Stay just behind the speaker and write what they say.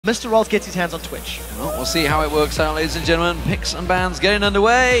Mr. RalleZ gets his hands on Twitch. Well, we'll see how it works out, ladies and gentlemen. Picks and bans getting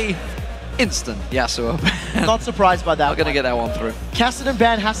underway. Instant Yasuo ban. Not surprised by that. Not going to get that one through. Kassadin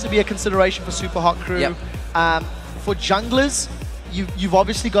ban has to be a consideration for Supa Hot Crew. Yep. For junglers, you've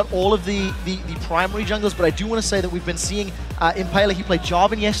obviously got all of the primary junglers, but I do want to say that we've been seeing Impaler. He played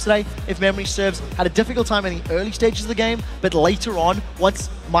Jarvan yesterday, if memory serves. Had a difficult time in the early stages of the game, but later on, once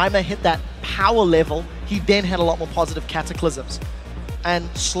Mimer hit that power level, he then had a lot more positive cataclysms. And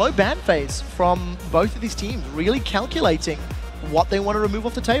slow ban phase from both of these teams, really calculating what they want to remove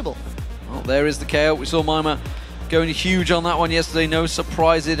off the table. Well, there is the KO. We saw Mimer going huge on that one yesterday. No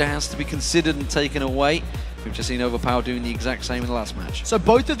surprise, it has to be considered and taken away. We've just seen Overpower doing the exact same in the last match. So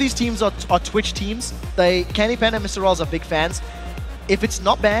both of these teams are Twitch teams. CandyPanda and Mr. RalleZ are big fans. If it's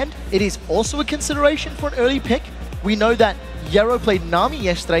not banned, it is also a consideration for an early pick. We know that Yerrow played Nami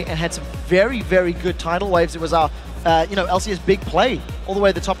yesterday and had some very, very good tidal waves. It was our LCS big play all the way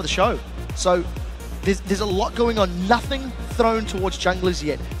at the top of the show. So there's a lot going on. Nothing thrown towards junglers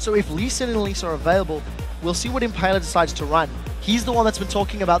yet. So if Lucian and Lisa are available, we'll see what Impaler decides to run. He's the one that's been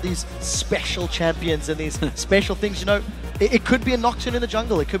talking about these special champions and these special things. You know, it could be a Nocturne in the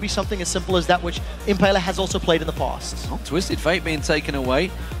jungle. It could be something as simple as that, which Impaler has also played in the past. Oh, Twisted Fate being taken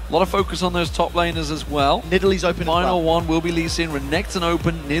away. A lot of focus on those top laners as well. Nidalee's open Final as well. one will be Lucian, Renekton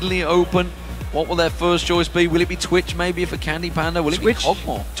open, Nidalee open. What will their first choice be? Will it be Twitch maybe for CandyPanda? Will it be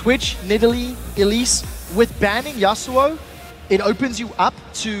Hogmore? Twitch, Nidalee, Elise. With banning Yasuo, it opens you up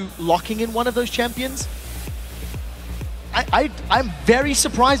to locking in one of those champions. I'm very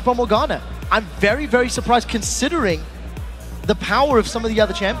surprised by Morgana. I'm very, very surprised considering the power of some of the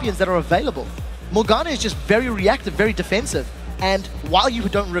other champions that are available. Morgana is just very reactive, very defensive. And while you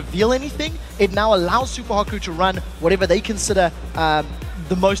don't reveal anything, it now allows Supa Hot Crew to run whatever they consider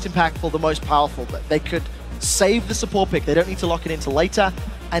the most impactful, the most powerful. But they could save the support pick. They don't need to lock it into later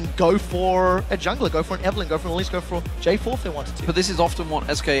and go for a jungler, go for an Evelynn, go for an Elise, go for J4 if they wanted to. But this is often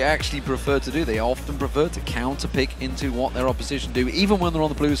what SK actually prefer to do. They often prefer to counter pick into what their opposition do. Even when they're on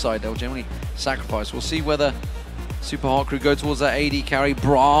the blue side, they'll generally sacrifice. We'll see whether Supa Hot Crew go towards that AD carry.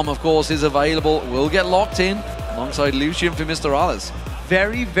 Braum, of course, is available. Will get locked in alongside Lucian for Mr. RalleZ.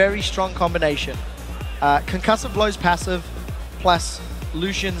 Very, very strong combination. Concussive blows passive plus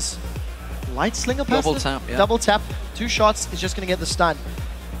Lucian's light slinger passive? Double tap, yeah. Double tap, 2 shots is just going to get the stun.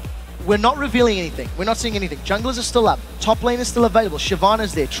 We're not revealing anything. We're not seeing anything. Junglers are still up. Top lane is still available.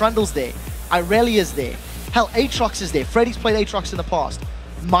 Shyvana's there. Trundle's there. Irelia's there. Hell, Aatrox is there. Freddy's played Aatrox in the past.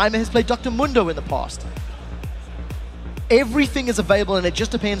 Mimer has played Dr. Mundo in the past. Everything is available, and it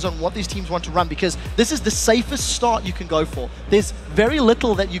just depends on what these teams want to run, because this is the safest start you can go for. There's very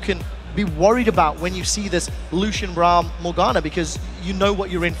little that you can be worried about when you see this Lucian, Braum, Morgana, because you know what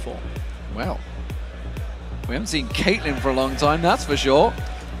you're in for. Well, we haven't seen Caitlyn for a long time, that's for sure.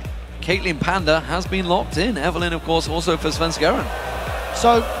 CandyPanda has been locked in. Evelynn, of course, also for Svenskeren.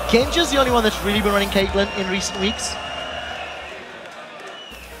 So, Genja's the only one that's really been running Caitlyn in recent weeks.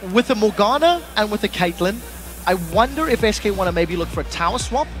 With the Morgana and with the Caitlyn, I wonder if SK want to maybe look for a tower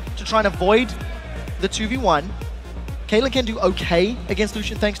swap to try and avoid the 2v1. Caitlyn can do okay against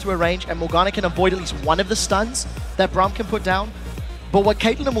Lucian thanks to her range, and Morgana can avoid at least one of the stuns that Braum can put down. But what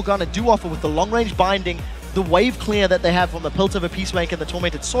Caitlyn and Morgana do offer with the long-range binding, the wave clear that they have from the Pilt of a Peacemaker and the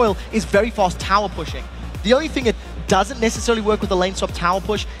Tormented Soil is very fast tower pushing. The only thing that doesn't necessarily work with the lane swap tower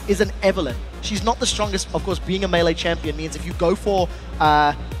push is an Evelynn. She's not the strongest, of course. Being a melee champion means if you go for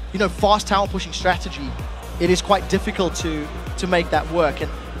fast tower pushing strategy, it is quite difficult to make that work.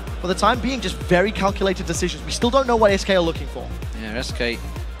 And for the time being, just very calculated decisions. We still don't know what SK are looking for. Yeah, SK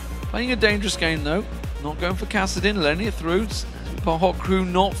playing a dangerous game though. Not going for Kassadin, letting it through. Supa Hot Crew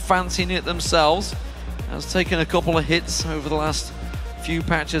not fancying it themselves. Has taken a couple of hits over the last few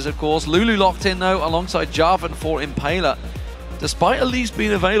patches, of course. Lulu locked in though, alongside Jarvan for Impaler. Despite Elise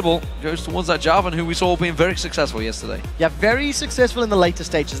being available, goes towards that Jarvan, who we saw being very successful yesterday. Yeah, very successful in the later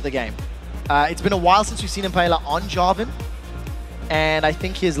stages of the game. It's been a while since we've seen Impaler on Jarvan, and I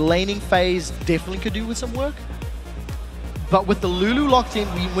think his laning phase definitely could do with some work. But with the Lulu locked in,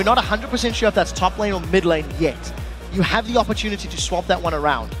 we're not 100% sure if that's top lane or mid lane yet. You have the opportunity to swap that one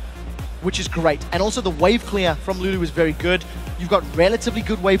around, which is great. And also the wave clear from Lulu is very good. You've got relatively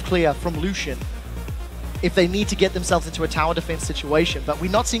good wave clear from Lucian if they need to get themselves into a tower defense situation. But we're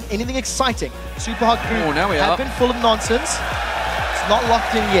not seeing anything exciting. Supa Hot Crew have been full of nonsense. It's not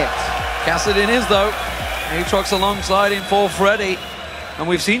locked in yet. Kassadin is though. Aatrox alongside him for Freddy. And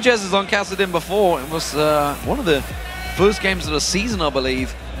we've seen Jesiz on Kassadin before. It was one of the first games of the season, I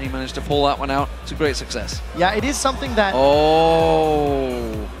believe. And he managed to pull that one out to great success. Yeah, it is something that...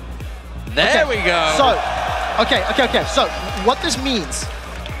 Oh... There we go. So, okay. So, what this means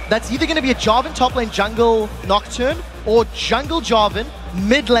That's either going to be a Jarvan top lane jungle Nocturne or jungle Jarvan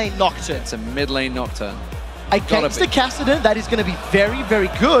mid lane Nocturne. It's a mid lane Nocturne. Against the Kassadin, that is going to be very, very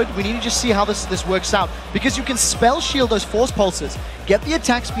good. We need to just see how this works out, because you can spell shield those force pulses, get the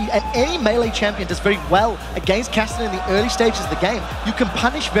attack speed, and any melee champion does very well against Kassadin in the early stages of the game. You can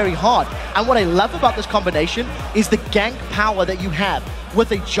punish very hard. And what I love about this combination is the gank power that you have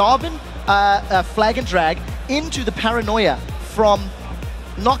with a Jarvan flag and drag into the paranoia from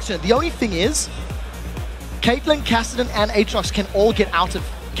Nocturne. The only thing is, Caitlyn, Kassadin, and Aatrox can all get out of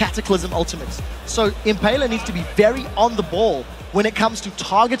Cataclysm ultimates. So Impaler needs to be very on the ball when it comes to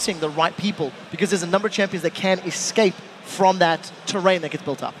targeting the right people, because there's a number of champions that can escape from that terrain that gets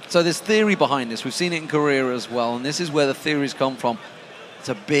built up. So there's theory behind this. We've seen it in Korea as well, and this is where the theories come from. It's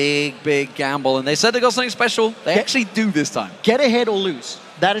a big, big gamble, and they said they got something special. They actually do this time. Get ahead or lose.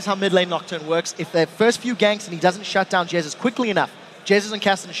 That is how mid lane Nocturne works. If their first few ganks and he doesn't shut down Jesiz quickly enough, Jesiz and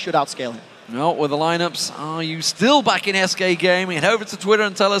Kassadin should outscale him. No, with the lineups, are you still back in SK Gaming? Head over to Twitter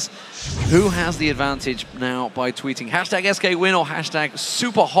and tell us who has the advantage now by tweeting hashtag SK win or hashtag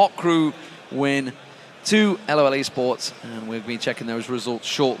Supa Hot Crew win to LOL Esports, and we'll be checking those results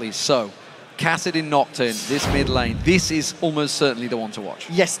shortly. So, Kassadin Nocturne, this mid lane, this is almost certainly the one to watch.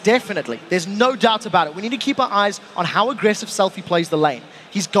 Yes, definitely. There's no doubt about it. We need to keep our eyes on how aggressive SELFIE plays the lane.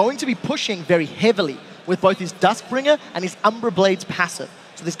 He's going to be pushing very heavily with both his Duskbringer and his Umbra Blades passive.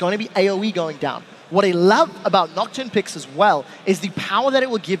 So there's going to be AoE going down. What I love about Nocturne picks as well is the power that it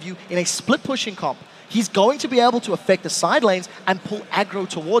will give you in a split pushing comp. He's going to be able to affect the side lanes and pull aggro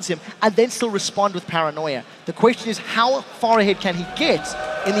towards him and then still respond with paranoia. The question is, how far ahead can he get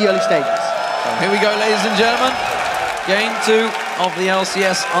in the early stages? So here we go, ladies and gentlemen. Game 2 of the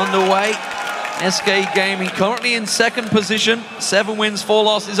LCS underway. SK Gaming currently in second position. 7 wins, 4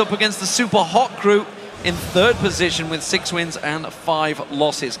 losses, up against the Supa Hot Crew in third position with 6 wins and 5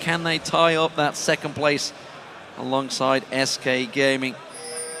 losses. Can they tie up that second place alongside SK Gaming,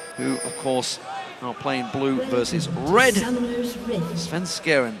 who, of course, are playing blue versus red?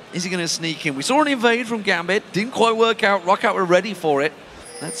 Svenskeren, is he going to sneak in? We saw an invade from Gambit. Didn't quite work out. Rockout were ready for it.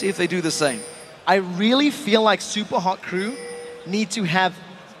 Let's see if they do the same. I really feel like Supa Hot Crew need to have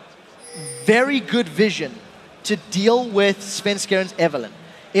very good vision to deal with Svenskeren's Evelynn.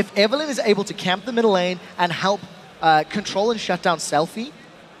 If Evelynn is able to camp the middle lane and help control and shut down SELFIE,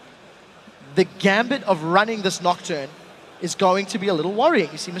 the gambit of running this Nocturne is going to be a little worrying.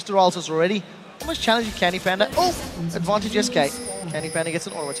 You see Mr. RalleZ is already almost challenging CandyPanda. Oh, advantage SK. CandyPanda gets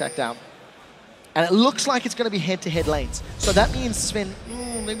an auto attack down. And it looks like it's going to be head-to-head lanes. So that means Sven,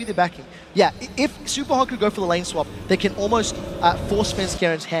 maybe they're backing. Yeah, if Supa Hot could go for the lane swap, they can almost force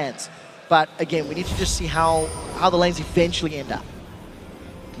Svenskeren's hands. But again, we need to just see how the lanes eventually end up.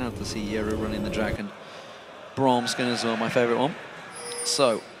 Glad to see Yerrow running the dragon. Braum skin as well, my favorite one.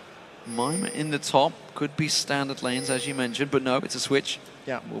 So, Mimer in the top. Could be standard lanes, as you mentioned, but no, it's a switch.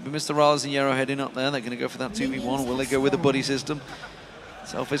 Yeah. Will be Mr. RalleZ and Yerrow heading up there. They're going to go for that 2v1. Will they go with the buddy system?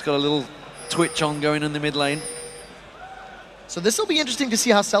 SELFIE's got a little twitch on going in the mid lane. So this will be interesting to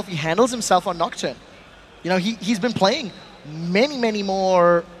see how SELFIE handles himself on Nocturne. You know, he's been playing many, many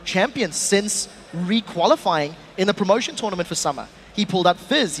more champions since re-qualifying in the promotion tournament for summer. He pulled up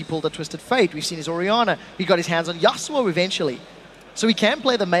Fizz, he pulled up Twisted Fate, we've seen his Orianna, he got his hands on Yasuo eventually. So he can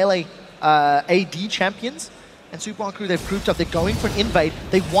play the melee AD champions, and Supa Hot Crew, they've grouped up, they're going for an invade.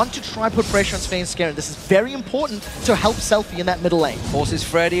 They want to try put pressure on Svenskeren. This is very important to help SELFIE in that middle lane. Forces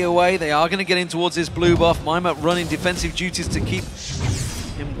Freddy away, they are going to get in towards this blue buff. Mimer running defensive duties to keep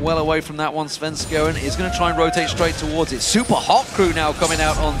him well away from that one. Svenskeren is going to try and rotate straight towards it. Supa Hot Crew now coming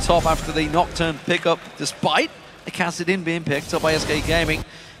out on top after the Nocturne pickup, despite the Kassadin being picked up by SK Gaming.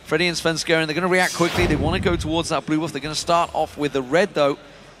 Freddy and Svenskeren, they're going to react quickly. They want to go towards that blue buff. They're going to start off with the red, though.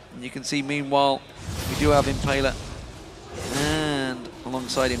 And you can see, meanwhile, we do have Impaler and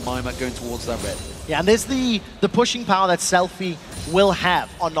alongside him, Mimer going towards that red. Yeah, and there's the pushing power that SELFIE will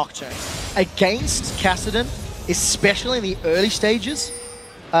have on Nocturne. Against Kassadin, especially in the early stages,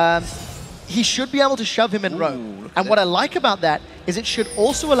 he should be able to shove him in row. And what I like about that is it should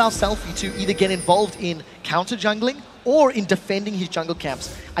also allow SELFIE to either get involved in counter jungling or in defending his jungle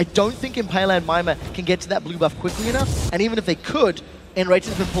camps. I don't think Impaler and Mimer can get to that blue buff quickly enough, and even if they could, nRated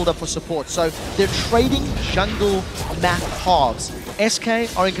has been pulled up for support. So they're trading jungle map halves.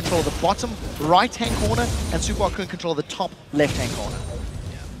 SK are in control of the bottom right-hand corner, and Supa Hot Crew in control of the top left-hand corner.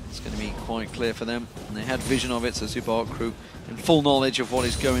 Yeah, it's going to be quite clear for them, and they had vision of it, so Supa Hot Crew in full knowledge of what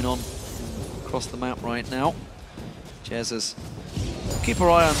is going on across the map right now. Jesiz, keep our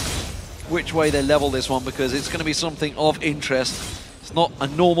eye on which way they level this one, because it's going to be something of interest. It's not a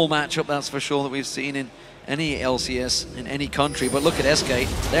normal matchup, that's for sure, that we've seen in any LCS in any country. But look at SK,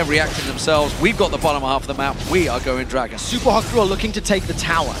 they're reacting themselves. We've got the bottom half of the map. We are going Dragon. Supa Hot Crew are looking to take the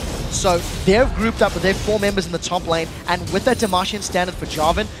tower. So they're grouped up with their 4 members in the top lane, and with that Demacian standard for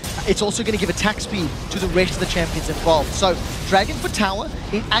Jarvan, it's also going to give attack speed to the rest of the champions involved. So Dragon for tower,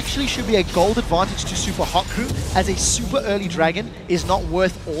 it actually should be a gold advantage to Supa Hot Crew, as a super early Dragon is not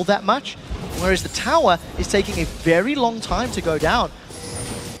worth all that much, whereas the tower is taking a very long time to go down.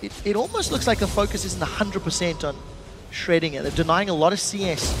 It almost looks like the focus isn't 100% on shredding it. They're denying a lot of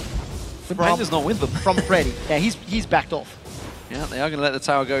CS Panda's not with them. from Freddy. Yeah, he's backed off. Yeah, they are going to let the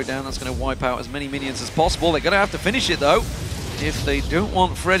tower go down. That's going to wipe out as many minions as possible. They're going to have to finish it, though, if they don't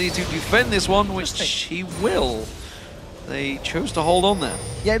want Freddy to defend this one, which he will. They chose to hold on there.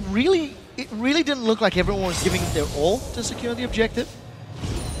 Yeah, it really didn't look like everyone was giving their all to secure the objective.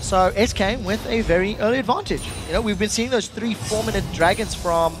 So SK with a very early advantage. You know, we've been seeing those 3-4-minute dragons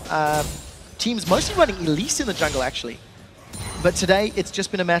from teams mostly running Elise in the jungle, actually. But today, it's just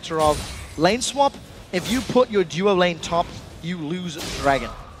been a matter of lane swap. If you put your duo lane top, you lose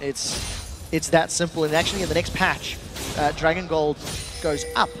Dragon. It's that simple. And actually, in the next patch, Dragon Gold goes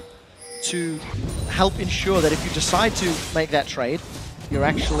up to help ensure that if you decide to make that trade, you're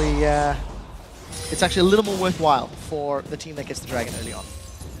actually it's actually a little more worthwhile for the team that gets the Dragon early on.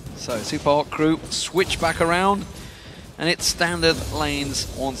 So Supa Hot Crew switch back around, and it's standard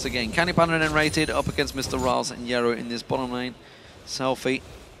lanes once again. CandyPanda and nRated up against Mr. RalleZ and Yerrow in this bottom lane. SELFIE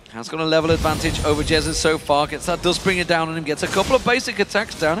has got a level advantage over Jesiz so far. Gets that, does bring it down on him. Gets a couple of basic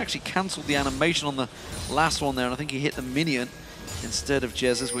attacks down. Actually cancelled the animation on the last one there, and I think he hit the minion instead of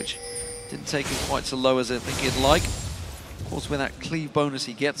Jesiz, which didn't take him quite so low as I think he'd like. Of course, with that cleave bonus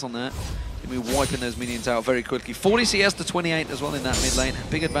he gets on there, he'll be wiping those minions out very quickly. 40 CS to 28 as well in that mid lane.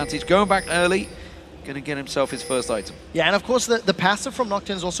 Big advantage. Going back early. Going to get himself his first item. Yeah, and of course the passive from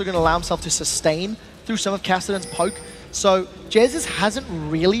Nocturne is also going to allow himself to sustain through some of Kassadin's poke. So Jesiz hasn't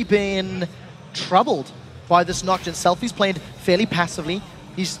really been troubled by this Nocturne. SELFIE's played fairly passively.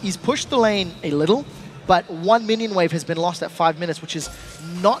 He's pushed the lane a little, but 1 minion wave has been lost at 5 minutes, which is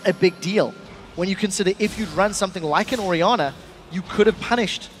not a big deal. When you consider if you'd run something like an Orianna, you could have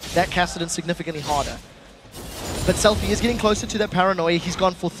punished that Kassadin significantly harder. But SELFIE is getting closer to that paranoia. He's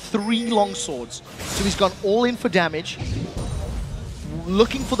gone for 3 long swords. So he's gone all in for damage,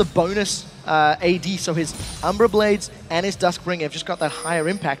 looking for the bonus AD. So his Umbra Blades and his Duskbringer have just got that higher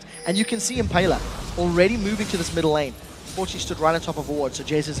impact. And you can see Impaler already moving to this middle lane. Fortunately, stood right on top of a ward, so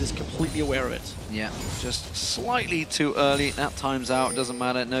Jesiz is completely aware of it. Yeah, just slightly too early. That time's out, doesn't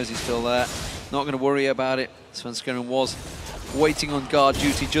matter. Knows he's still there. Not going to worry about it. Svenskeren was waiting on guard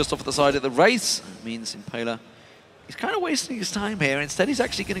duty just off the side of the race. It means Impaler, he's kind of wasting his time here. Instead, he's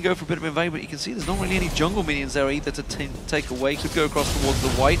actually going to go for a bit of invade, but you can see there's not really any jungle minions there either to take away. Could go across towards the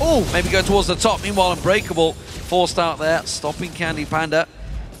white. Oh, maybe go towards the top. Meanwhile, Unbreakable forced out there, stopping CandyPanda.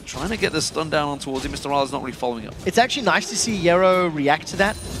 Trying to get the stun down on towards him. Mr. RalleZ not really following up. It's actually nice to see Yerrow react to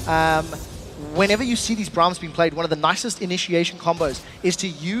that. Whenever you see these Braums being played, one of the nicest initiation combos is to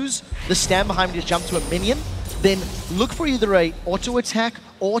use the stand behind to jump to a minion, then look for either a auto attack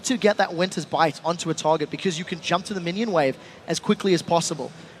or to get that Winter's Bite onto a target, because you can jump to the minion wave as quickly as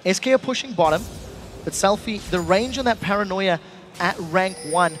possible. SK are pushing bottom, but SELFIE, the range on that Paranoia at rank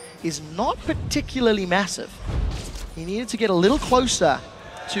 1 is not particularly massive. He needed to get a little closer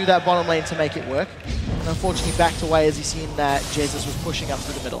to that bottom lane to make it work. And unfortunately backed away as he seen that Jesiz was pushing up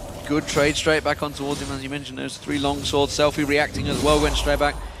through the middle. Good trade straight back on towards him. As you mentioned, those 3 long swords. SELFIE reacting as well, went straight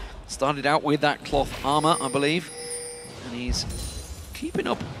back. Started out with that cloth armor, I believe. And he's keeping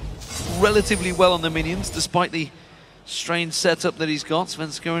up relatively well on the minions, despite the strange setup that he's got.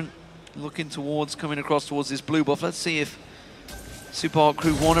 Svenskeren looking towards, coming across towards this blue buff. Let's see if Supa Hot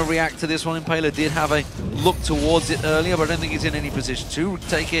Crew want to react to this one. Impaler did have a look towards it earlier, but I don't think he's in any position to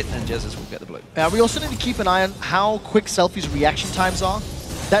take it, and Jesiz will get the blue. We also need to keep an eye on how quick SELFIE's reaction times are.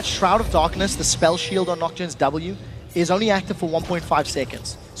 That Shroud of Darkness, the spell shield on Nocturne's W, is only active for 1.5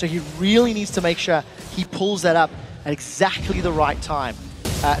 seconds. So he really needs to make sure he pulls that up at exactly the right time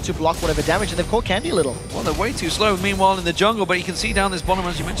to block whatever damage, and they've caught Candy a little. Well, they're way too slow, meanwhile, in the jungle, but you can see down this bottom,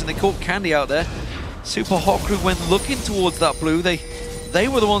 as you mentioned, they caught Candy out there. Supa Hot Crew went looking towards that blue. They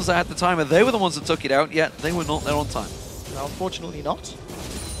were the ones that had the timer. They were the ones that took it out, yet they were not there on time. No, unfortunately not.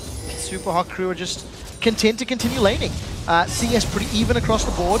 Supa Hot Crew are just content to continue laning. CS pretty even across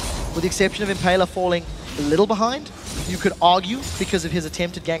the board, with the exception of Impaler falling a little behind. You could argue because of his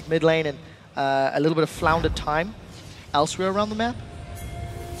attempted gank mid lane and a little bit of floundered time elsewhere around the map.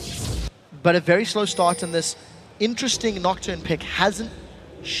 But a very slow start, and this interesting Nocturne pick hasn't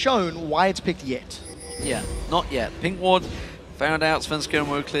shown why it's picked yet. Yeah, not yet. Pink Ward Found out Svenskeren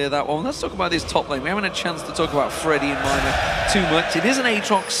will clear that one. Let's talk about this top lane. We haven't had a chance to talk about Freddy and Mimer too much. It is an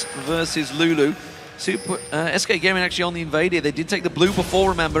Aatrox versus Lulu. SK Gaming actually on the invade here. They did take the blue before,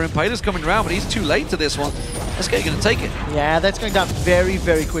 remember. Impaler's coming around, but he's too late to this one. SK going to take it. Yeah, that's going down very,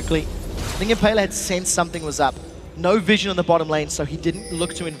 very quickly. I think Impaler had sensed something was up. No vision on the bottom lane, so he didn't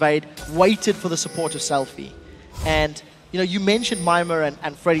look to invade. Waited for the support of SELFIE. And, you know, you mentioned Mimer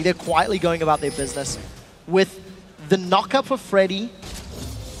and Freddy. They're quietly going about their business. With the knock-up for Freddy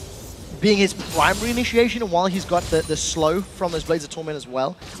being his primary initiation, and while he's got the slow from those Blades of Torment as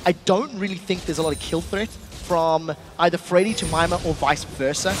well, I don't really think there's a lot of kill threat from either Freddy to Mimer or vice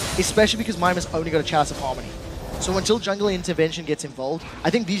versa, especially because Mimer's only got a Chalice of Harmony. So until jungle intervention gets involved, I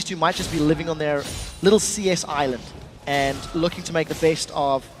think these two might just be living on their little CS island and looking to make the best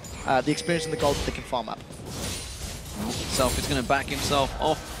of the experience and the gold that they can farm up. Selfie's going to back himself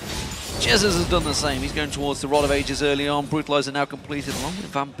off. Jesiz has done the same. He's going towards the Rod of Ages early on. Brutalizer now completed along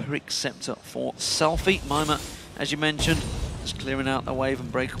with Vampiric Scepter for SELFIE. Mimer, as you mentioned, just clearing out the wave.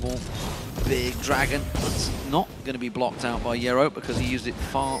 Unbreakable big dragon. That's not going to be blocked out by Yerrow because he used it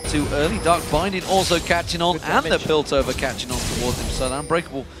far too early. Dark Binding also catching on, and the Piltover catching on towards him. So the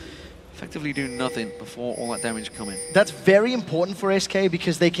Unbreakable effectively do nothing before all that damage coming. That's very important for SK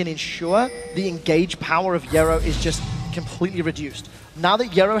because they can ensure the engage power of Yerrow is just completely reduced. Now that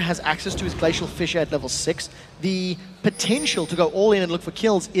Yerrow has access to his Glacial Fissure at level 6, the potential to go all in and look for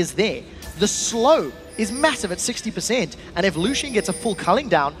kills is there. The slow is massive at 60%, and if Lucian gets a full culling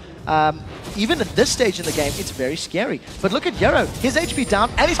down, even at this stage in the game, it's very scary. But look at Yerrow, his HP down,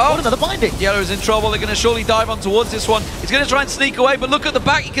 and he's caught another binding. Yerrow's in trouble. They're going to surely dive on towards this one. He's going to try and sneak away, but look at the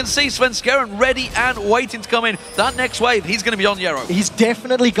back. You can see Svenskeren ready and waiting to come in. That next wave, he's going to be on Yerrow. He's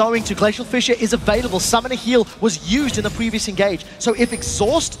definitely going to. Glacial Fissure is available. Summoner Heal was used in the previous engage. So if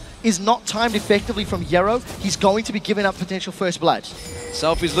Exhaust is not timed effectively from Yerrow, he's going to be giving up potential first blood.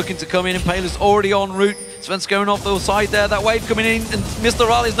 Selfie's looking to come in, Impaler's already en route. Svenskeren off the side there, that wave coming in, and Mr.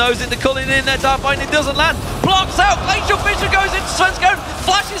 Rally's nose into culling in there. Dark Binding doesn't land, blocks out, Glacial Fissure goes into Svenskeren,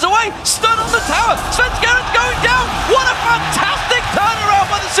 flashes away, stun on the tower, Svenskeren's going down. What a fantastic turnaround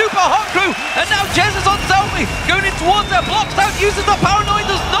by the Supa Hot Crew, and now Jesiz on SELFIE, going in towards there, blocks out, uses the Paranoid,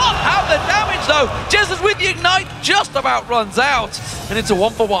 does not have the damage though. Jesiz with the Ignite, just about runs out, and it's a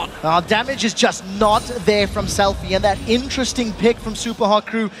 1-for-1. Damage is just not there from SELFIE, and that interesting pick from Supa Hot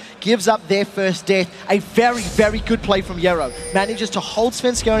Crew gives up their first death. A very, very good play from Yerrow. Manages to hold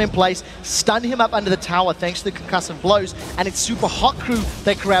Svenskeren in place, stun him up under the tower thanks to the concussive blows, and it's Supa Hot Crew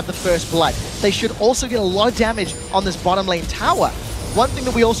that grab the first blood. They should also get a lot of damage on this bottom lane tower. One thing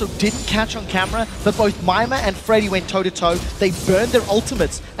that we also didn't catch on camera, but both Mimer and Freddy went toe-to-toe. They burned their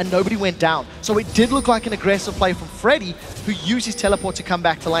ultimates, and nobody went down. So it did look like an aggressive play from Freddy, who used his teleport to come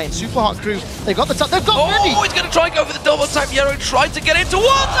back to lane. Supa Hot Crew, they've got the top, they've got Freddy! Oh, he's going to try and go for the double tap. Yerrow tried to get in towards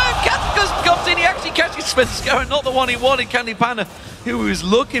him. Cataclysm comes in, he actually catches Svenskeren, not the one he wanted, CandyPanda, who he was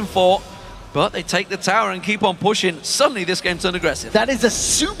looking for. But they take the tower and keep on pushing. Suddenly this game turned aggressive. That is a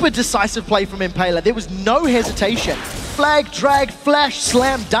super decisive play from Impaler. There was no hesitation. Flag, drag, flash,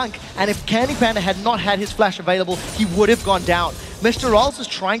 slam, dunk. And if CandyPanda had not had his flash available, he would have gone down. Mr. RalleZ is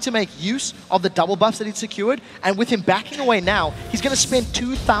trying to make use of the double buffs that he'd secured. And with him backing away now, he's going to spend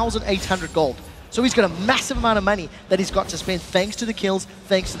 2,800 gold. So he's got a massive amount of money that he's got to spend thanks to the kills,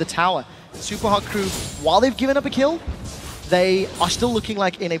 thanks to the tower. Supa Hot Crew, while they've given up a kill, they are still looking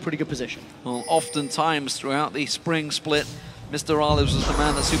like in a pretty good position. Well, oftentimes throughout the spring split, Mr. RalleZ was the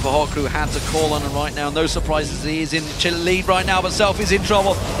man that Supa Hot Crew had to call on, and right now, no surprises, he is in the lead right now, but SELFIE's in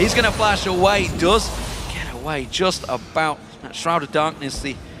trouble. He's going to flash away, does get away just about. That Shroud of Darkness,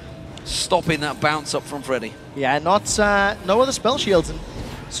 the stopping that bounce up from Freddy. Yeah, not no other spell shields, and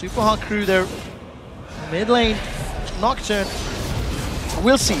Supa Hot Crew, their mid lane Nocturne.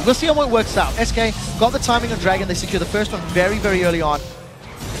 We'll see how it works out. SK got the timing on Dragon. They secure the first one very, very early on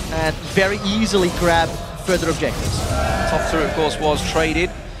and very easily grab further objectives. Top 2, of course, was traded.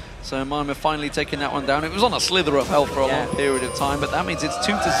 So Mimer finally taking that one down. It was on a slither of health for a long period of time, but that means it's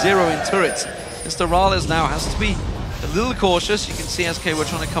 2-0 in turrets. Mr. RalleZ now has to be a little cautious. You can see SK were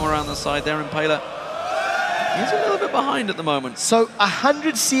trying to come around the side there. Impaler, he's a little bit behind at the moment. So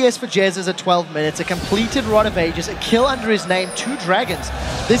 100 CS for Jesiz at 12 minutes, a completed Rod of Ages, a kill under his name, 2 dragons.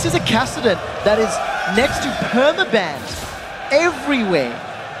 This is a Kassadin that is next to permaban everywhere.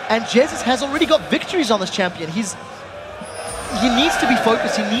 And Jesiz has already got victories on this champion. He needs to be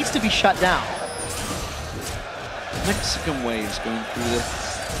focused, he needs to be shut down. Mexican waves going through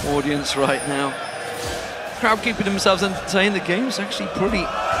the audience right now. Crowd keeping themselves entertained. The game's actually pretty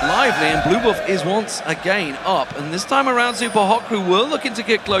lively, and blue buff is once again up. And this time around, Supa Hot Crew were looking to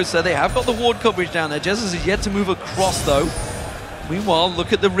get closer. They have got the ward coverage down there. Jesiz is yet to move across, though. Meanwhile,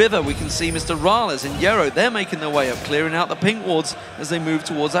 look at the river. We can see Mr. RalleZ and Yerrow. They're making their way up, clearing out the pink wards as they move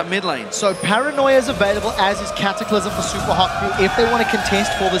towards that mid lane. So Paranoia is available, as is Cataclysm for Supa Hot Crew. If they want to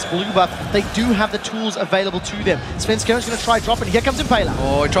contest for this blue buff, they do have the tools available to them. Svenskeren's going to try dropping. Here comes Impaler.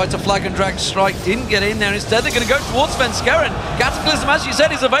 Oh, he tried to flag and drag strike, didn't get in there. Instead, they're going to go towards Svenskeren. Cataclysm, as you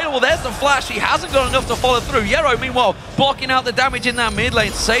said, is available. There's the flash. He hasn't got enough to follow through. Yerrow, meanwhile, blocking out the damage in that mid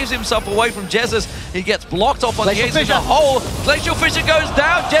lane, saves himself away from Jesiz. He gets blocked off on the edge of the hole. Glacial Fissure goes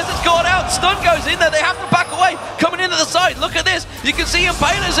down. Jesiz got out. Stun goes in there. They have to back away. Coming into the side. Look at this. You can see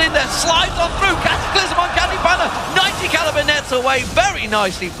Impaler's in there. Slides on through. Cataclysm on CandyPanda. 90 caliber nets away. Very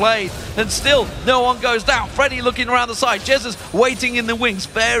nicely played. And still, no one goes down. Freddy looking around the side. Jesiz waiting in the wings.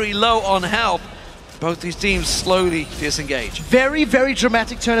 Very low on health. Both these teams slowly disengage. Very, very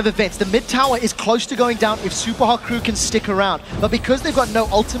dramatic turn of events. The mid tower is close to going down if Supa Hot Crew can stick around. But because they've got no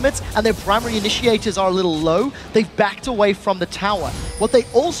ultimates and their primary initiators are a little low, they've backed away from the tower. What they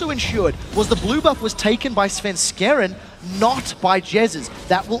also ensured was the blue buff was taken by Svenskeren, not by Jesiz.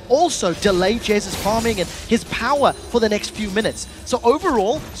 That will also delay Jesiz farming and his power for the next few minutes. So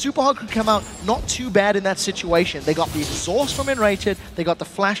overall, Supa Hot Crew come out not too bad in that situation. They got the exhaust from nRated, they got the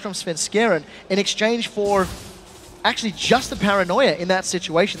flash from Svenskeren in exchange for actually just the Paranoia in that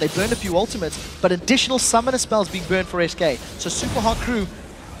situation. They burned a few ultimates, but additional summoner spells being burned for SK. So Supa Hot Crew,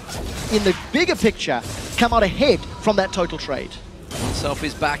 in the bigger picture, come out ahead from that total trade.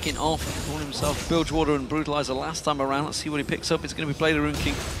 Selfie's backing off. He called himself Bilgewater and Brutalizer last time around. Let's see what he picks up. It's going to be Blade of Rune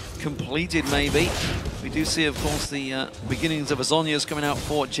King completed, maybe. We do see, of course, the beginnings of Azonia's coming out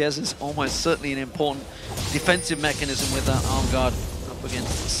for Jesiz. Almost certainly an important defensive mechanism with that arm guard up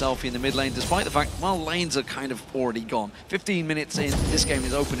against Selfie in the mid lane, despite the fact, well, lanes are kind of already gone. 15 minutes in, this game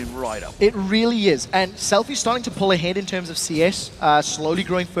is opening right up. It really is. And Selfie's starting to pull ahead in terms of CS, slowly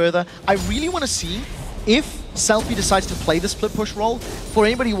growing further. I really want to see if Selfie decides to play the split push role. For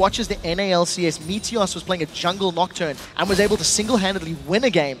anybody who watches the LCS, Meteos was playing a jungle Nocturne and was able to single-handedly win a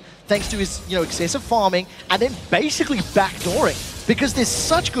game thanks to his excessive farming and then basically backdooring because there's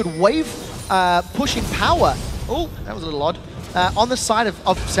such good wave pushing power. Oh, that was a little odd. On the side of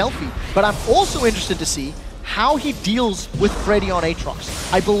Selfie. But I'm also interested to see how he deals with Freddy on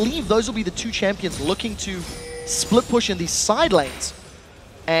Aatrox. I believe those will be the two champions looking to split push in these side lanes.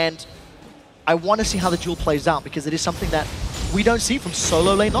 And I want to see how the duel plays out because it is something that we don't see from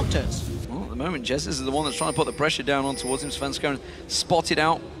solo lane Nocturnes. Well, at the moment, Jesiz is the one that's trying to put the pressure down on towards him. Svenskeren spotted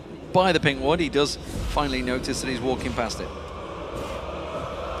out by the pink ward. He does finally notice that he's walking past it.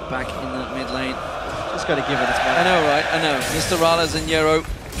 Back in that mid lane. Just got to give it its moment. I know, right? I know. Mr. RalleZ and Yerrow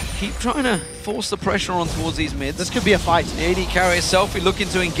keep trying to force the pressure on towards these mids. This could be a fight. The AD carry Selfie looking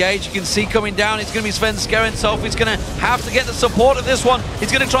to engage. You can see coming down, it's going to be Svenskeren. Selfie's going to have to get the support of this one.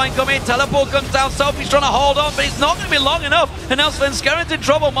 He's going to try and come in. Teleport comes down. Selfie's trying to hold on, but it's not going to be long enough. And now Svenskeren's in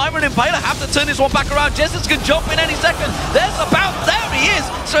trouble. Mimer and Impaler have to turn this one back around. Jesiz can jump in any second. There's the bounce. There he is.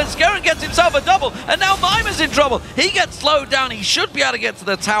 Svenskeren gets himself a double. And now Mimer's in trouble. He gets slowed down. He should be able to get to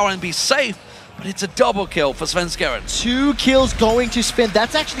the tower and be safe. But it's a double kill for Svenskeren. 2 kills going to Sven.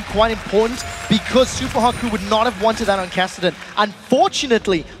 That's actually quite important because Supa Hot Crew would not have wanted that on Kassadin.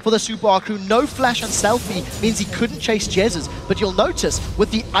 Unfortunately for the Supa Hot Crew, no flash on Selfie means he couldn't chase Jesiz. But you'll notice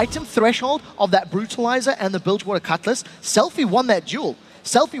with the item threshold of that Brutalizer and the Bilgewater Cutlass, Selfie won that duel.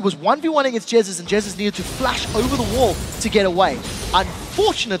 Selfie was 1v1 against Jesiz and Jesiz needed to flash over the wall to get away.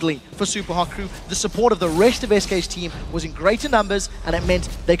 Unfortunately for Supa Hot Crew, the support of the rest of SK's team was in greater numbers and it meant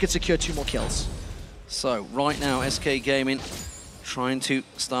they could secure 2 more kills. So right now SK Gaming trying to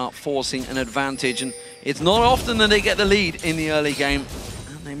start forcing an advantage, and it's not often that they get the lead in the early game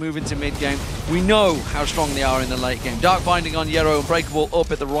and they move into mid game. We know how strong they are in the late game. Dark Binding on Yerrow, Unbreakable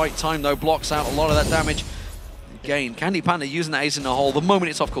up at the right time though, blocks out a lot of that damage. Again, CandyPanda using that ace in the hole the moment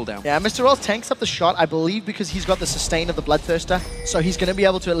it's off cooldown. Yeah, Mr. Rolls tanks up the shot, I believe, because he's got the sustain of the Bloodthirster, so he's going to be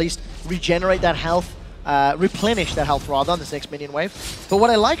able to at least regenerate that health, replenish that health rather on this next minion wave. But what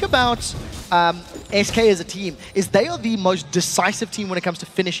I like about SK as a team is they are the most decisive team when it comes to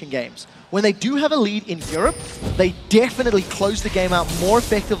finishing games. When they do have a lead in Europe, they definitely close the game out more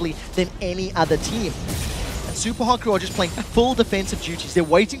effectively than any other team. And Supa Hot Crew are just playing full defensive duties. They're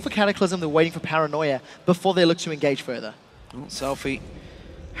waiting for Cataclysm, they're waiting for Paranoia before they look to engage further. Well, Selfie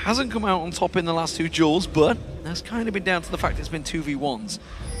hasn't come out on top in the last 2 duels, but that's kind of been down to the fact it's been 2v1s.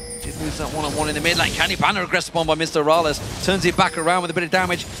 Did lose that one-on-one in the mid lane. CandyPanda aggressed upon by Mr. RalleZ. Turns it back around with a bit of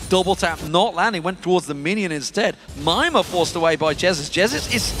damage. Double tap, not landing. Went towards the minion instead. Mimer forced away by Jesiz.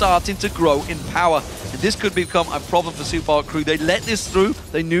 Jesiz is starting to grow in power. And this could become a problem for Supa Hot Crew. They let this through.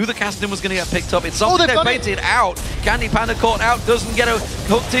 They knew the Kassadin was going to get picked up. It's something they painted out. Candypanda caught out. Doesn't get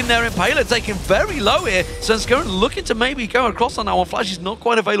hooked in there. Impaler taken very low here. Svenskeren looking to maybe go across on that one. Flash is not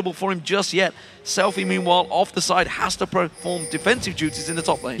quite available for him just yet. SELFIE, meanwhile, off the side, has to perform defensive duties in the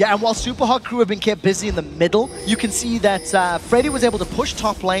top lane. Yeah, and while Supa Hot Crew have been kept busy in the middle, you can see that Freddy was able to push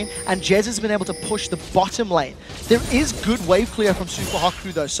top lane, and Jez has been able to push the bottom lane. There is good wave clear from Supa Hot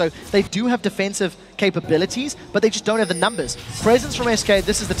Crew, though, so they do have defensive capabilities, but they just don't have the numbers. Presence from SK,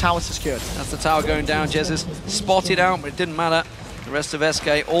 this is the tower secured. That's the tower going down. Jez is spotted out, but it didn't matter. The rest of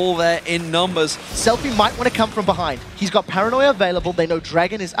SK all there in numbers. SELFIE might want to come from behind. He's got Paranoia available, they know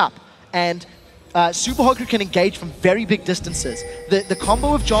Dragon is up, and Supa Hot Crew can engage from very big distances. The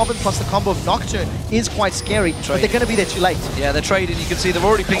combo of Jarvan plus the combo of Nocturne is quite scary, but they're going to be there too late. Yeah, they're trading. You can see they're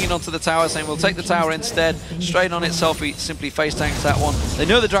already pinging onto the tower, saying we'll take the tower instead. Straight on it, SELFIE simply face tanks that one. They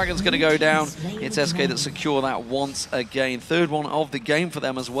know the Dragon's going to go down. It's SK that secure that once again. Third one of the game for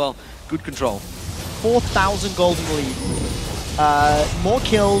them as well. Good control. 4,000 gold in the lead. More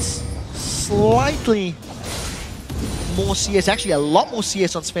kills, slightly more CS, actually a lot more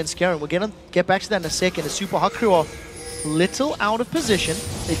CS on Svenskeren. We're going to get back to that in a second. The Supa Hot Crew are little out of position.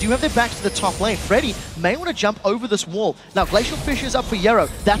 They do have their backs to the top lane. Freddy may want to jump over this wall. Now, Glacial Fissure is up for Yerrow.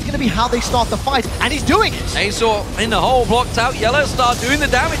 That's going to be how they start the fight, and he's doing it. Azor in the hole, blocked out. Yellow Star doing the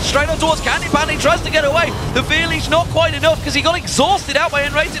damage straight on towards CandyPanda. He tries to get away. The feeling's not quite enough because he got exhausted out by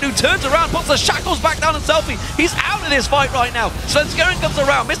nRated, who turns around, puts the shackles back down on SELFIE. He's out of this fight right now. Svenskeren comes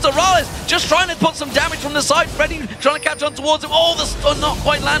around. Mr. RalleZ just trying to put some damage from the side. Freddy trying to catch on towards him. Oh, the stun not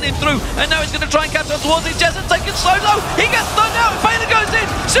quite landing through. And now he's going to try and catch on towards him. Jesiz taken so low. He gets stunned out. Payne goes in.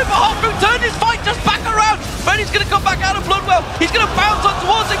 Supa Hot Crew turned his fight just back around. Freddy's going to come back out of Bloodwell. He's going to bounce on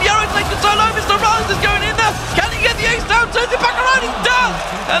towards him. Yerrow's taken so low. Mr. RalleZ is going in there. Can he get the ace down? Turns it back around. He does.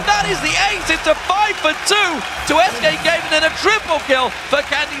 And that is the ace. It's a 5 for 2 to SK Gaming and a triple kill for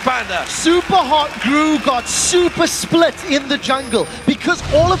CandyPanda. Supa Hot Crew got super split in the jungle because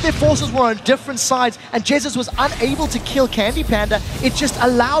all of their forces were on different sides and Jesiz was unable to kill CandyPanda. It just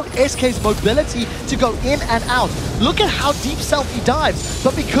allowed SK's mobility to go in and out. Look at how deep SELFIE dives,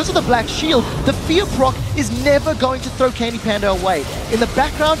 but because of the black shield, the fear proc is never going to throw CandyPanda away. In the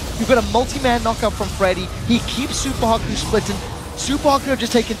background, you've got a multi-man knockup from Freddy. He keeps Supa Hot Crew splitting. Supa Hot Crew have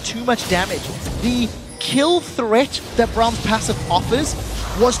just taken too much damage. The kill threat that Braum's passive offers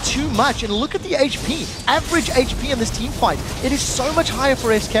was too much, and look at the HP. Average HP in this team fight, it is so much higher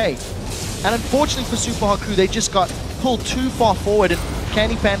for SK. And unfortunately for Supa Hot Crew, they just got pulled too far forward, and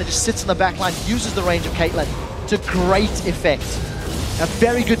CandyPanda just sits in the back line, uses the range of Caitlyn to great effect. A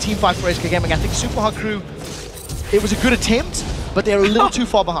very good team fight for SK Gaming. I think Supa Hot Crew, it was a good attempt, but they're a little too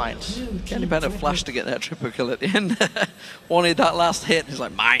far behind. CandyPanda flashed to get that triple kill at the end. Wanted that last hit. He's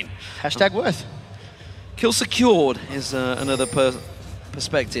like, mine. Hashtag worth. Kill secured is another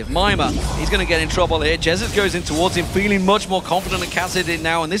perspective. Mimer, he's going to get in trouble here. Jesiz goes in towards him, feeling much more confident than Kassadin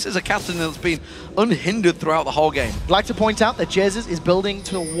now, and this is a Kassadin that's been unhindered throughout the whole game. I'd like to point out that Jesiz is building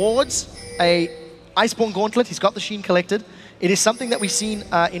towards a Iceborne Gauntlet. He's got the Sheen collected. It is something that we've seen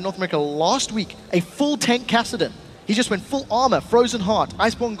in North America last week, a full tank Kassadin. He just went full armor, Frozen Heart,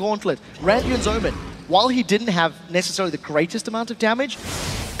 Iceborne Gauntlet, Randuin's Omen. While he didn't have necessarily the greatest amount of damage,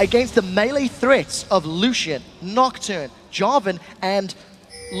 against the melee threats of Lucian, Nocturne, Jarvan, and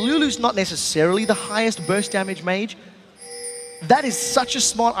Lulu's not necessarily the highest burst damage mage, that is such a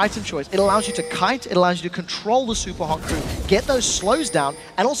smart item choice. It allows you to kite, it allows you to control the Supa Hot Crew, get those slows down,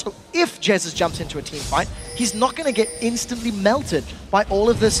 and also if Jesiz jumps into a team fight, he's not going to get instantly melted by all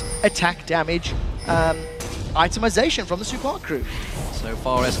of this attack damage itemization from the Supa Hot Crew. So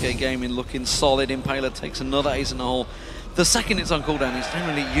far, SK Gaming looking solid. Impaler takes another ace in the hole. The second it's on cooldown, he's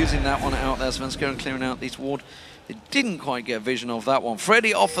generally using that one out there. Svenskeren clearing out this ward. They didn't quite get a vision of that one.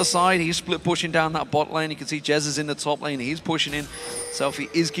 Freddy off the side, he's split pushing down that bot lane. You can see Jesiz in the top lane, he's pushing in. SELFIE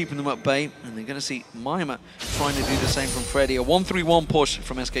is keeping them at bay, and they're going to see Mimer trying to do the same from Freddy. A 1-3-1 push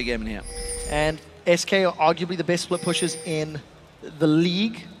from SK Gaming here. And SK are arguably the best split pushers in the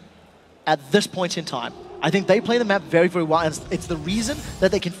league at this point in time. I think they play the map very, very well, and it's the reason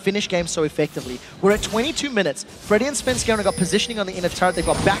that they can finish games so effectively. We're at 22 minutes. Freddy and Svenskeren have got positioning on the inner turret. They've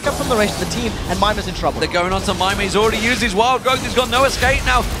got backup from the rest of the team, and Mimer's in trouble. They're going on to Mimer. He's already used his wild growth. He's got no escape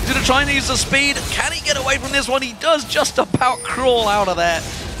now. He's going to try and use the speed. Can he get away from this one? He does just about crawl out of there.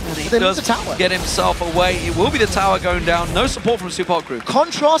 And he does get himself away. It will be the tower going down. No support from Supa Hot Crew.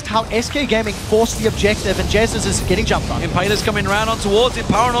 Contrast how SK Gaming forced the objective, and Jesiz is getting jumped on. Impaler's coming round on towards it.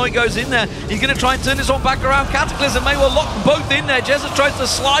 Paranoid goes in there. He's going to try and turn this one back around. Cataclysm may well lock them both in there. Jesiz tries to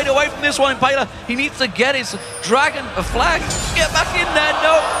slide away from this one. Impaler, he needs to get his dragon, a flag. Get back in there.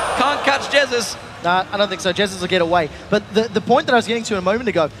 No, can't catch Jesiz. Nah, I don't think so. Jesiz will get away. But the point that I was getting to a moment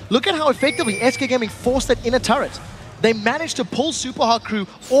ago, look at how effectively SK Gaming forced that inner turret. They managed to pull Supa Hot Crew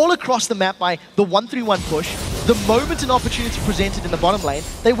all across the map by the 1-3-1 push. The moment an opportunity presented in the bottom lane,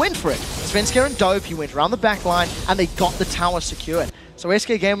 they went for it. Svenskeren dove, he went around the back line, and they got the tower secured. So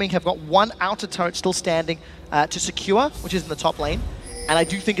SK Gaming have got one outer turret still standing to secure, which is in the top lane. And I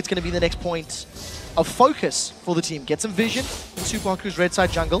do think it's going to be the next point of focus for the team. Get some vision in Supa Hot Crew's red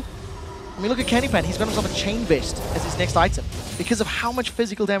side jungle. I mean, look at CandyPanda. He's got himself a chain vest as his next item because of how much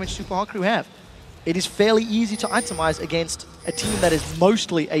physical damage Supa Hot Crew have. It is fairly easy to itemize against a team that is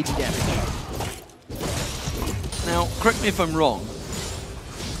mostly AD damage. Now, correct me if I'm wrong.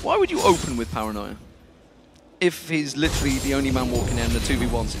 Why would you open with Paranoia if he's literally the only man walking in a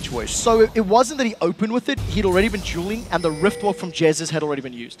 2v1 situation? So it wasn't that he opened with it. He'd already been dueling, and the Rift Walk from Jesiz had already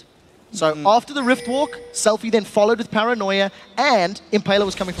been used. So after the Rift Walk, SELFIE then followed with Paranoia, and Impaler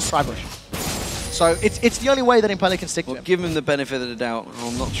was coming from Tribush. So it's the only way that Impaler can stick to him. Give him the benefit of the doubt.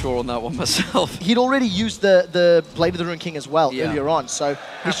 I'm not sure on that one myself. He'd already used the Blade of the Ruined King as well earlier on, so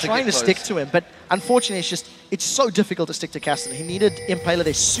he's trying to stick to him. But unfortunately, it's so difficult to stick to Kassadin. He needed Impaler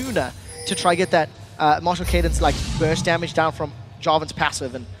there sooner to try get that martial cadence like burst damage down from Jarvan's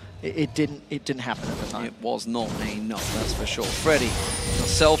passive, and it didn't happen at the time. It was not enough, that's for sure. Freddy, got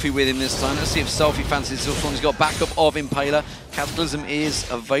SELFIE with him this time. Let's see if SELFIE fancies this one. He's got backup of Impaler. Cataclysm is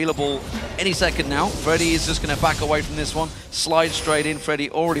available any second now. Freddy is just going to back away from this one. Slide straight in. Freddy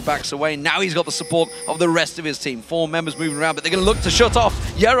already backs away. Now he's got the support of the rest of his team. 4 members moving around, but they're going to look to shut off.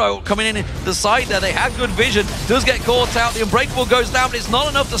 Yerrow coming in the side there. They have good vision. Does get caught out. The Unbreakable goes down, but it's not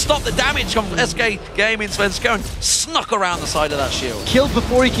enough to stop the damage from SK Gaming. Svenskeren snuck around the side of that shield. Killed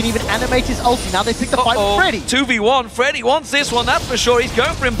before he can even animate his ulti. Now they pick the fight with Freddy. 2v1. Freddy wants this one, that's for sure. He's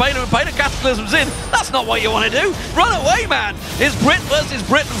going for Impaler. Impaler Cataclysm's in. That's not what you want to do. Run away, man. It's Brit versus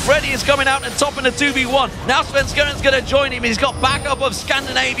Brit, and Freddy is coming out and topping the 2v1. Now Svenskeren's going to join him. He's got backup of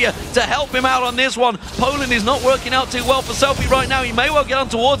Scandinavia to help him out on this one. Poland is not working out too well for SELFIE right now. He may well get on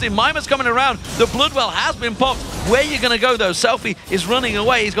towards him. Mimer's coming around. The Bloodwell has been popped. Where are you going to go, though? SELFIE is running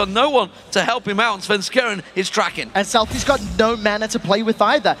away. He's got no one to help him out, and Svenskeren is tracking. And SELFIE's got no mana to play with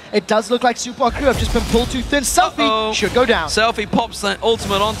either. It does look like Supa Hot Crew have just been pulled too thin. SELFIE should go down. SELFIE pops that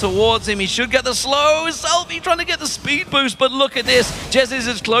ultimate on towards him. He should get the slow. SELFIE trying to get the speed boost, but look at this. Jesiz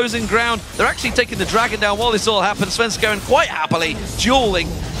is closing ground. They're actually taking the dragon down while this all happens. Svenskeren quite happily dueling,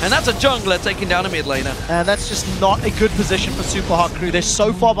 and that's a jungler taking down a mid laner. And that's just not a good position for Supa Hot Crew. They're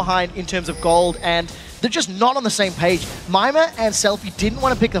so far behind in terms of gold, and they're just not on the same page. Mimer and SELFIE didn't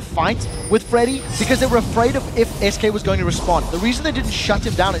want to pick a fight with Freddy because they were afraid of if SK was going to respond. The reason they didn't shut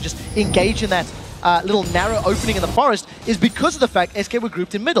him down and just engage in that little narrow opening in the forest is because of the fact SK were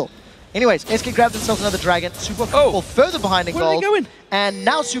grouped in middle. Anyways, SK grabs themselves another dragon. Supa Hot Crew fall further behind in gold. Where are they going? And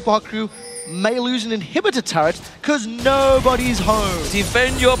now Supa Hot Crew may lose an inhibitor turret because nobody's home.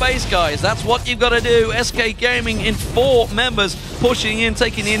 Defend your base, guys. That's what you've got to do. SK Gaming in 4 members pushing in,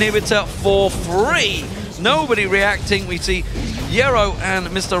 taking the inhibitor for free. Nobody reacting. We see Yerrow and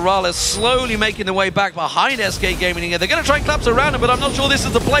Mr. RalleZ slowly making their way back behind SK Gaming here. They're going to try and collapse around him, but I'm not sure this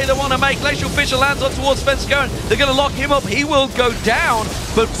is the play they want to make. Glacial Fisher lands on towards Svenskeren. They're going to lock him up. He will go down.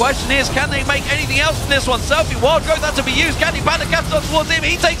 But question is, can they make anything else from this one? SELFIE, Wild Growth, that's to be used. CandyPanda caps on towards him.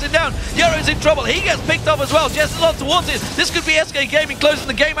 He takes it down. Yerrow's in trouble. He gets picked up as well. Jesiz on towards it. This could be SK Gaming closing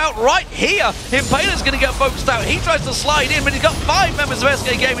the game out right here. Impaler's going to get focused out. He tries to slide in, but he's got 5 members of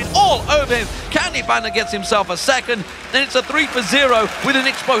SK Gaming all over him. CandyPanda gets himself a second. Then it's a 3-for-0 with an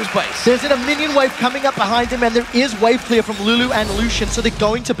exposed base. There's a minion wave coming up behind him, and there is wave clear from Lulu and Lucian, so they're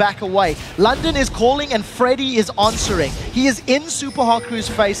going to back away. London is calling, and Freddy is answering. He is in Supa Hot Crew's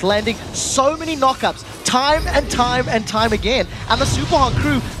face, landing so many knockups time and time and time again. And the Supa Hot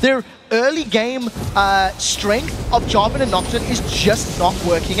Crew, their early game strength of Jarvan and Nocturne is just not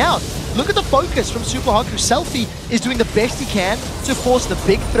working out. Look at the focus from Supa Hot Crew. SELFIE is doing the best he can to force the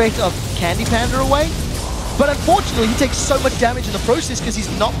big threat of CandyPanda away. But unfortunately, he takes so much damage in the process because he's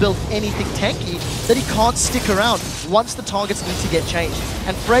not built anything tanky that he can't stick around once the targets need to get changed.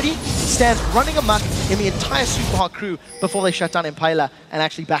 And Freddy stands running amok in the entire Supa Hot Crew before they shut down Impaler and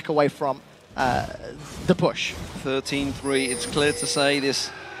actually back away from the push. 13-3, it's clear to say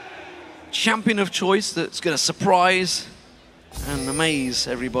this champion of choice that's going to surprise and amaze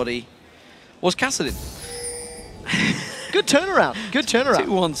everybody was Kassadin. Good turnaround. Good turnaround.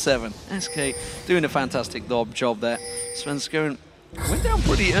 2-1-7. SK doing a fantastic job there. Svenskeren went down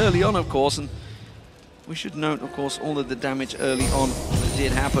pretty early on, of course, and we should note, of course, all of the damage early on that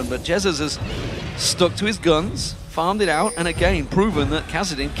did happen, but Jesiz has stuck to his guns, farmed it out, and again, proven that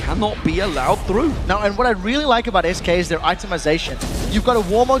Kassadin cannot be allowed through. Now, and what I really like about SK is their itemization. You've got a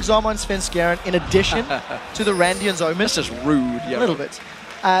Warmog Zama on Svenskeren in addition to the Randian's Omen. That's just rude, yeah. A little bit.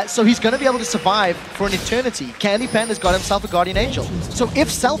 So he's going to be able to survive for an eternity. CandyPanda's got himself a Guardian Angel. So if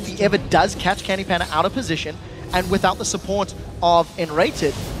SELFIE ever does catch CandyPanda out of position, and without the support of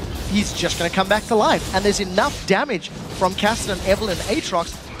nRated, he's just going to come back to life. And there's enough damage from Kassadin, Evelynn, and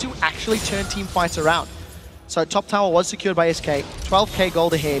Aatrox to actually turn team fights around. So top tower was secured by SK, 12k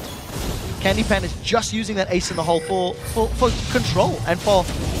gold ahead. CandyPanda is just using that ace in the hole for control and for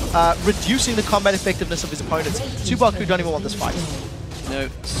reducing the combat effectiveness of his opponents. Supa Hot Crew don't even want this fight. No,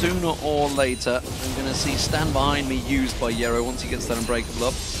 sooner or later, I'm going to see Stand Behind Me used by Yerrow once he gets that Unbreakable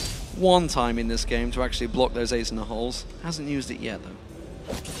up. One time in this game to actually block those ace in the holes. Hasn't used it yet,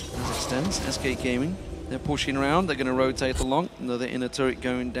 though. As it stands, SK Gaming, they're pushing around, they're going to rotate along, another inner turret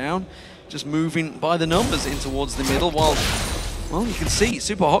going down, just moving by the numbers in towards the middle, while, well, you can see,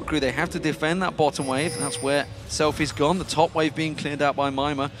 Supa Hot Crew, they have to defend that bottom wave, and that's where SELFIE's gone, the top wave being cleared out by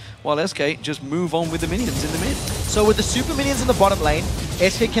Mimer, while SK just move on with the minions in the mid. So with the super minions in the bottom lane,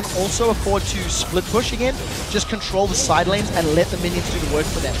 SK can also afford to split push again, just control the side lanes and let the minions do the work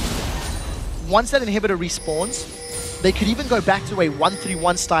for them. Once that inhibitor respawns, they could even go back to a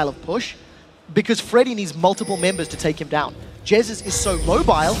 1-3-1 style of push, because Freddy needs multiple members to take him down. Jesiz is so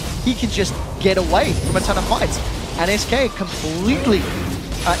mobile, he can just get away from a ton of fights. And SK completely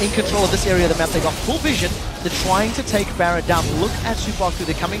in control of this area of the map. They got full vision. They're trying to take Baron down. Look at Supa Hot Crew.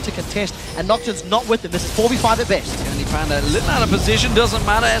 They're coming to contest, and Nocturne's not with them. This is 4v5 at best. CandyPanda a little out of position, doesn't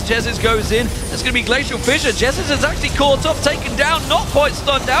matter as Jesiz goes in. It's going to be Glacial Fissure. Jesiz is actually caught up, taken down, not quite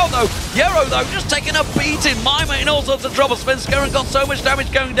stunned out though. Yerrow though, just taking a beating. Mimer in all sorts of trouble. Svenskeren got so much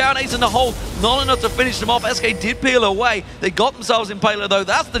damage going down, ace in the hole, not enough to finish them off. SK did peel away. They got themselves Impaler though.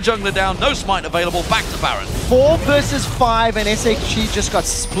 That's the jungler down, no smite available, back to Baron. 4 versus 5, and SHC just got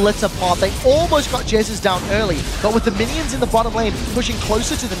split apart. They almost got Jesiz down early, but with the minions in the bottom lane pushing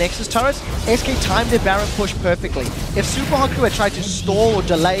closer to the Nexus turrets, SK timed their Baron push perfectly. If Supa Hot Crew had tried to stall or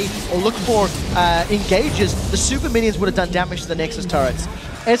delay or look for engages, the super minions would have done damage to the Nexus turrets.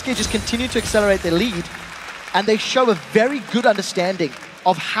 SK just continued to accelerate their lead, and they show a very good understanding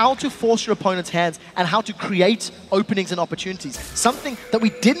of how to force your opponent's hands and how to create openings and opportunities. Something that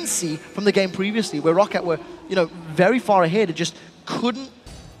we didn't see from the game previously, where Roccat were, very far ahead and just couldn't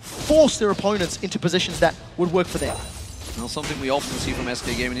force their opponents into positions that would work for them. Well, something we often see from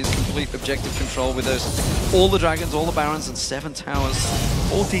SK Gaming is complete objective control with those, all the dragons, all the barons, and 7 towers,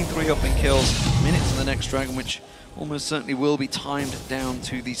 14-3 up in kills, minutes in the next dragon, which almost certainly will be timed down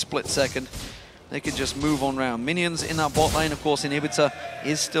to the split second. They could just move on round. Minions in that bot lane, of course, inhibitor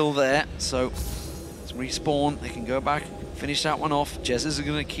is still there, so let's respawn. They can go back, finish that one off. Jesiz is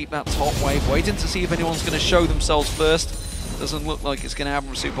going to keep that top wave, waiting to see if anyone's going to show themselves first. Doesn't look like it's going to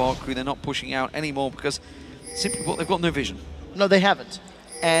happen with Supa Hot Crew. They're not pushing out anymore because, simply put, they've got no vision. No, they haven't.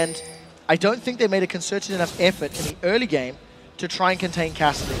 And I don't think they made a concerted enough effort in the early game to try and contain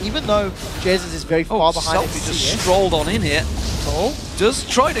Kassadin, even though Jesiz is very far behind. SELFIE just strolled on in here. Does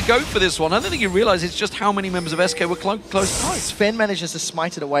try to go for this one. I don't think you realize it's just how many members of SK were close by. Sven manages to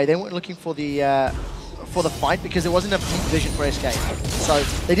smite it away. They weren't looking for the fight because there wasn't enough deep vision for SK. So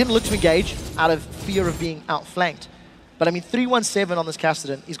they didn't look to engage out of fear of being outflanked. But I mean, 3-1-7 on this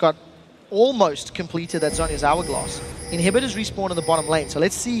Kassadin. He's got almost completed that Zhonya's Hourglass. Inhibitors respawn in the bottom lane. So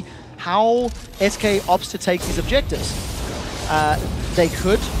let's see how SK opts to take these objectives. They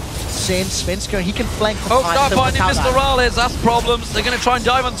could send Svenskeren. He can flank from behind. Oh, no, finding Mr. RalleZ. That's problems. They're going to try and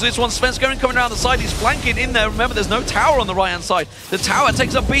dive onto this one. Svenskeren coming around the side. He's flanking in there. Remember, there's no tower on the right-hand side. The tower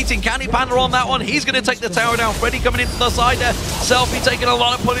takes a beating. CandyPanda on that one. He's going to take the tower down. Freddy coming into the side there. SELFIE taking a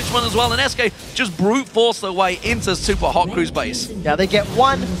lot of punishment as well. And SK just brute force their way into Supa Hot Crew's base. Yeah, they get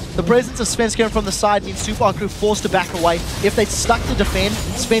one. The presence of Svenskeren from the side means Supa Hot Crew forced to back away. If they'd stuck to defend,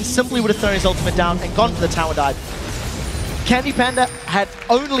 Sven simply would have thrown his ultimate down and gone for the tower dive. CandyPanda had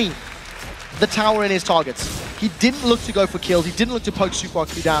only the tower in his targets. He didn't look to go for kills. He didn't look to poke Supa Hot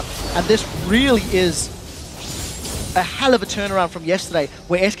Crew down. And this really is a hell of a turnaround from yesterday,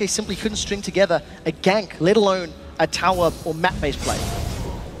 where SK simply couldn't string together a gank, let alone a tower or map-based play.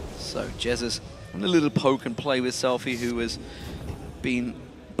 So Jesiz on a little poke and play with SELFIE, who has been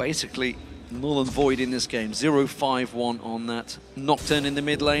basically null and void in this game. 0-5-1 on that Nocturne in the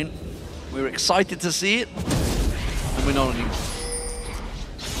mid lane. We're excited to see it. And we're not anymore.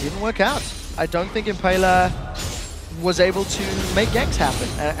 Didn't work out. I don't think Impaler was able to make ganks happen.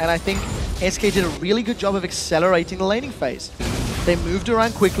 And I think SK did a really good job of accelerating the laning phase. They moved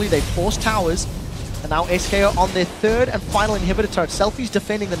around quickly, they forced towers, and now SK are on their third and final inhibitor turret. SELFIE's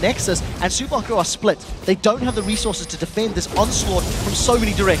defending the Nexus, and Supa Hot Crew are split. They don't have the resources to defend this onslaught from so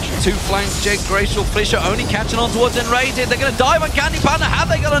many directions. Two flanks, Jake, Graceful, Fisher only catching on towards nRated. They're going to dive on CandyPanda. Have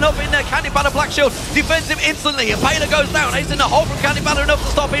they got enough in there? CandyPanda Black Shield defends him instantly. Impaler goes down. Ace in the hole from CandyPanda, enough to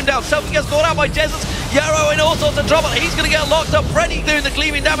stop him down. SELFIE gets caught out by Jesiz. Yerrow in all sorts of trouble. He's going to get locked up. Freddy doing the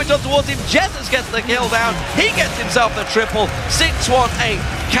cleaving damage on towards him. Jesiz gets the kill down. He gets himself the triple. 6-1-8.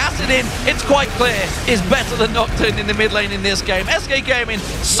 Kassadin, it's quite clear, is better than Nocturne in the mid lane in this game. SK Gaming,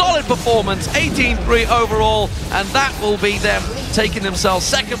 solid performance, 18-3 overall, and that will be them taking themselves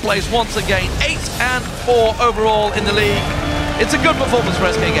second place once again, 8-4 overall in the league. It's a good performance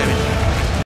for SK Gaming.